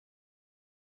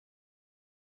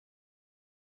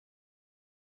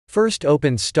First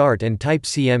open Start and type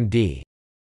cmd.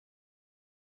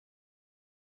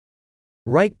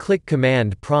 Right-click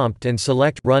Command Prompt and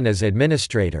select Run as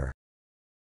Administrator.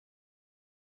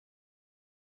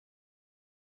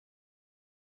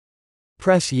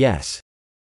 Press Yes.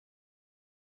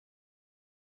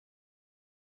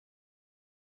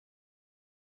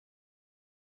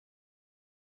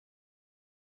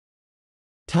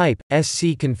 Type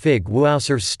sc-config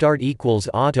wuauserv start equals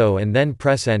auto and then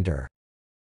press Enter.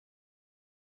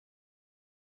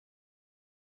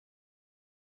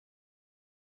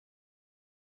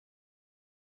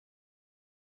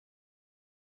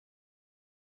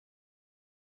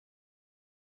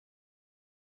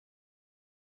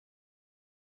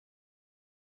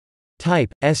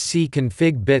 Type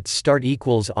sc-config bits start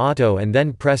equals auto and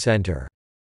then press Enter.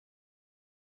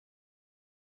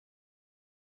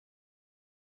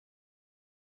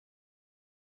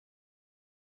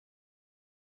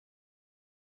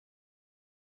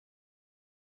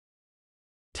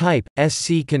 Type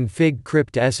sc-config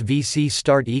cryptSvc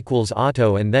start equals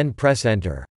auto and then press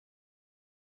Enter.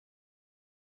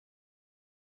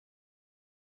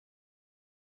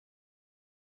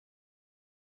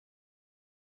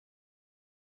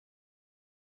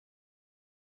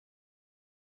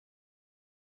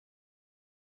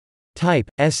 Type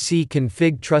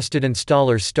sc-config trusted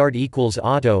installer start equals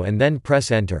auto and then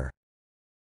press Enter.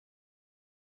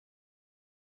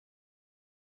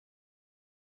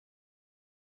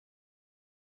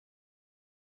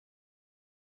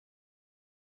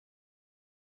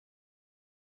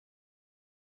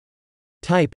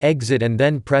 Type exit and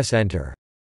then press Enter.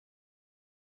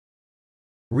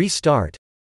 Restart.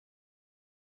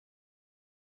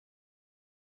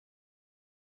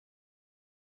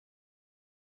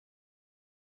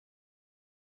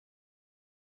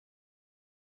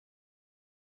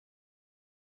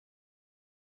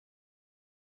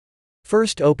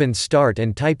 First open Start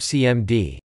and type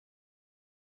cmd.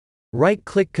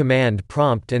 Right-click Command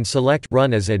Prompt and select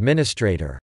Run as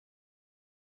Administrator.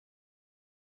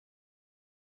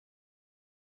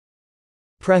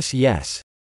 Press Yes.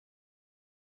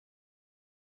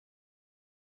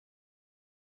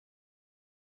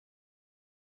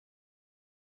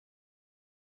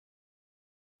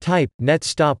 Type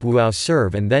netstop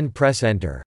wuauserv and then press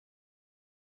Enter.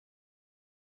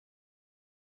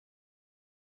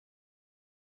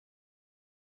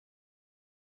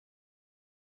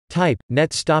 Type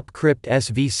netstop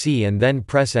cryptSvc and then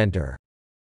press Enter.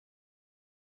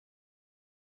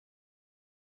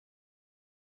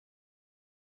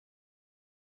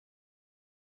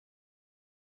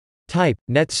 Type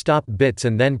netstop bits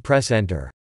and then press Enter.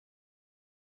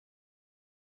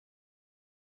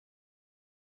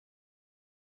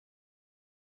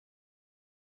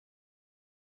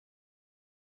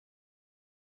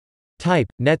 Type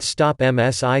netstop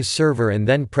msiserver and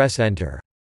then press Enter.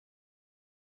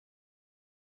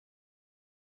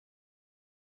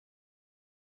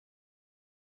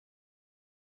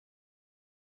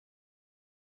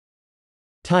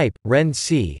 Type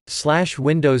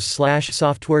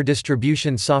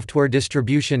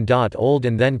renc/Windows/SoftwareDistribution.old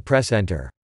and then press Enter.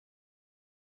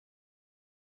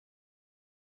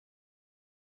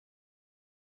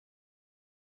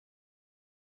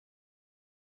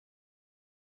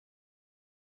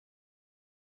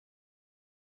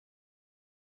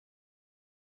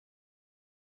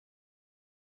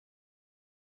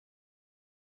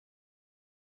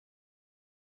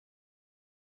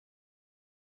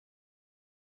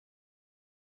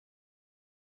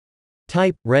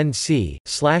 Type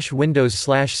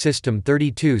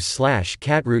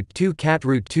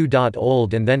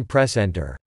renc/Windows/System32/catroot2catroot2.old and then press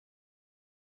Enter.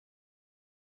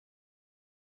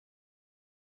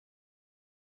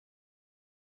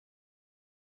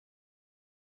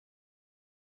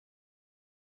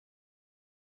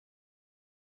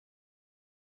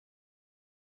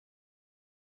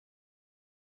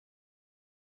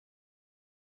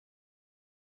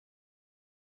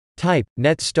 Type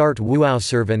netstart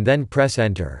wuauserv and then press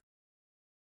Enter.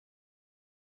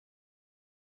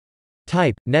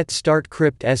 Type netstart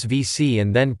cryptSvc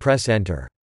and then press Enter.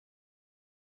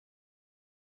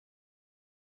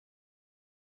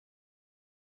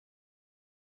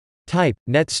 Type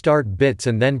netstart bits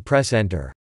and then press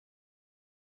Enter.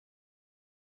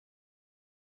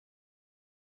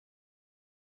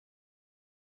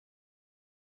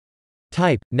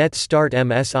 Type netstart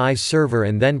msiserver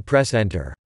and then press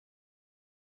Enter.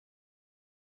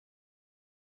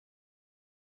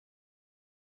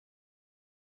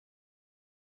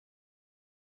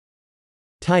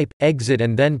 Type exit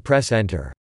and then press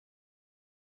Enter.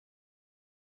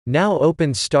 Now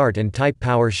open Start and type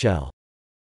PowerShell.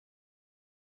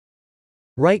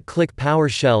 Right-click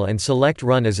PowerShell and select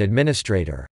Run as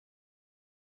administrator.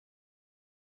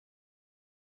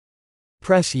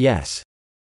 Press Yes.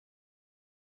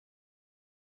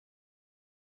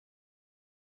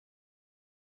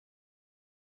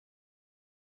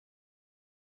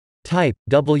 Type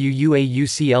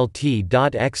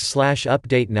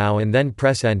wuauserv.x/update now and then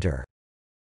press Enter.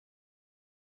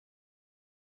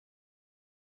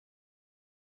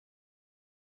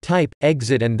 Type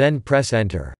exit and then press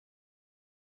Enter.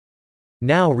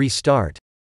 Now restart.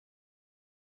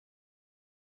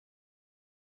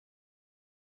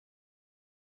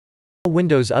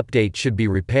 Windows Update should be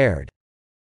repaired.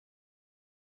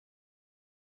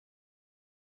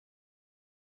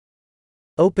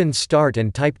 Open Start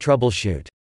and type Troubleshoot.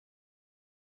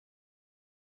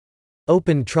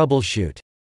 Open Troubleshoot.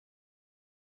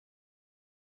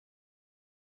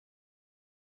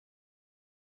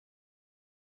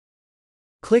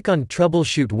 Click on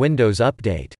Troubleshoot Windows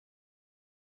Update.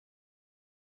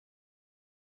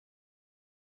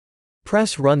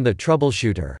 Press Run the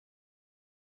troubleshooter.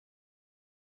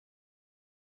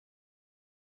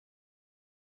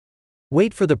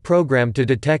 Wait for the program to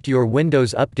detect your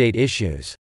Windows Update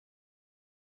issues.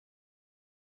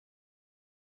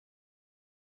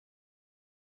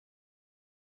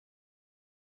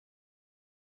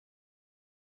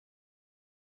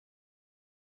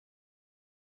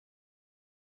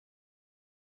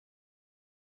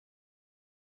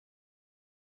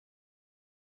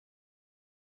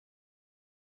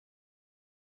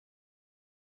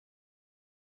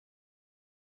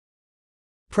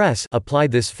 Press Apply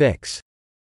this fix.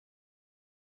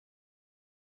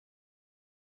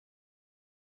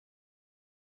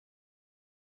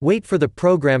 Wait for the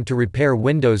program to repair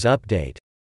Windows Update.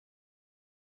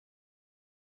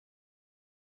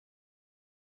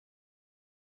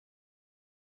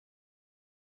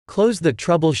 Close the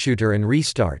troubleshooter and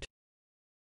restart.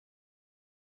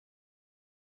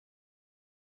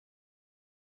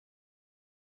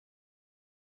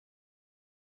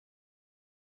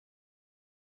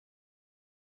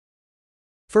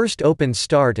 First open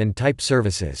Start and type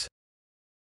Services.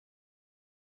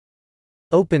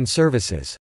 Open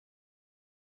Services.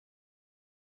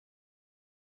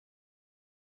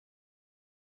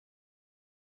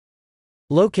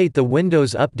 Locate the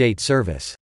Windows Update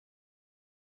service.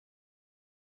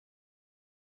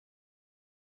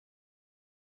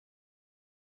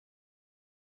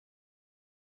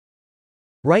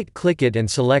 Right-click it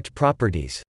and select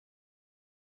Properties.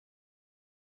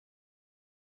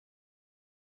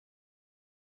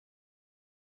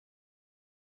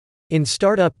 In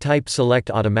Startup type select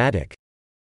Automatic.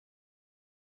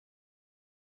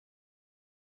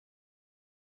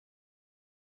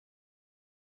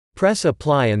 Press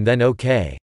Apply and then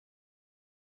OK.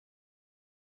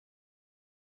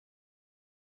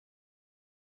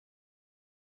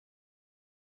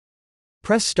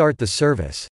 Press Start the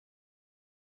service.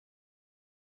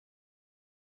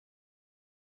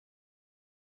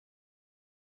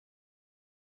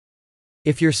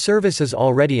 If your service is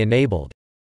already enabled,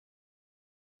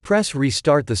 press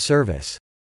Restart the service.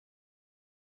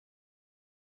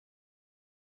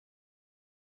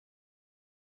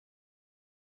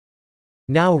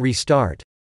 Now restart.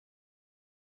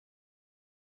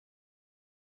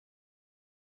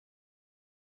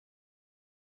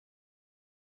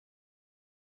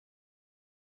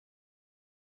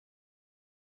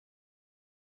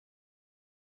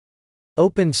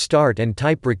 Open Start and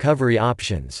type Recovery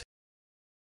Options.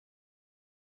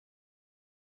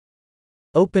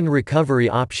 Open Recovery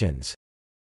Options.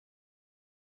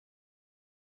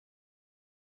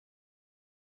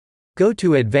 Go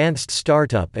to Advanced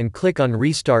Startup and click on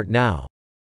Restart Now.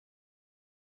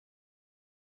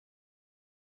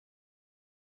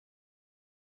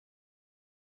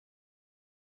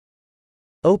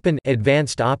 Open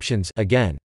Advanced Options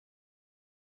again.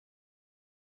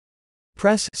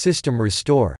 Press System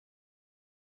Restore.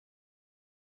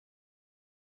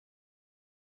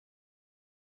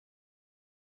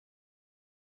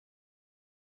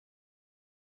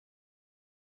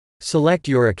 Select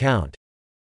your account.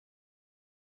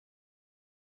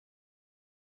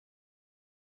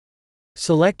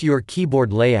 Select your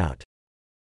keyboard layout.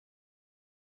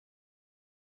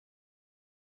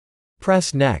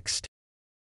 Press Next.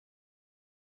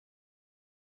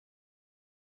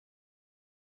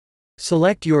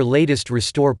 Select your latest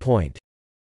restore point.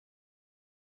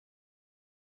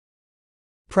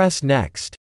 Press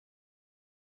Next.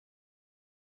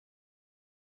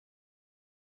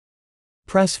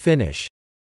 Press Finish.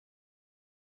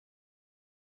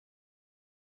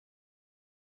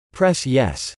 Press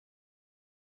Yes.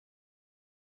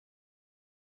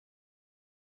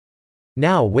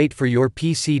 Now wait for your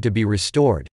PC to be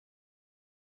restored.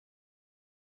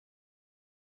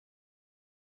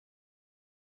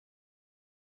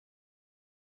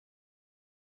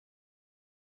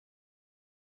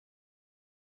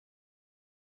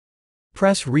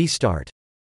 Press Restart.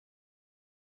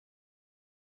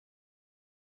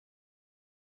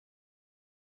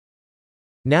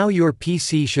 Now your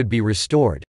PC should be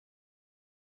restored.